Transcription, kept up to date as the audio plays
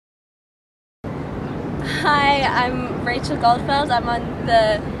Hi, I'm Rachel Goldfeld. I'm on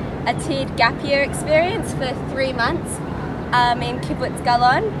the Atid gap year experience for 3 months in Kibbutz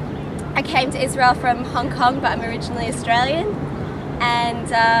Galon. I came to Israel from Hong Kong, but I'm originally Australian,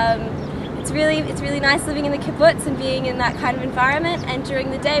 and it's really nice living in the kibbutz and being in that kind of environment. And during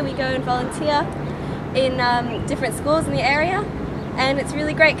the day we go and volunteer in different schools in the area, and it's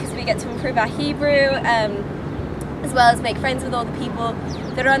really great because we get to improve our Hebrew as well as make friends with all the people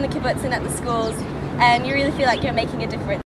that are on the kibbutz and at the schools, and you really feel like you're making a difference.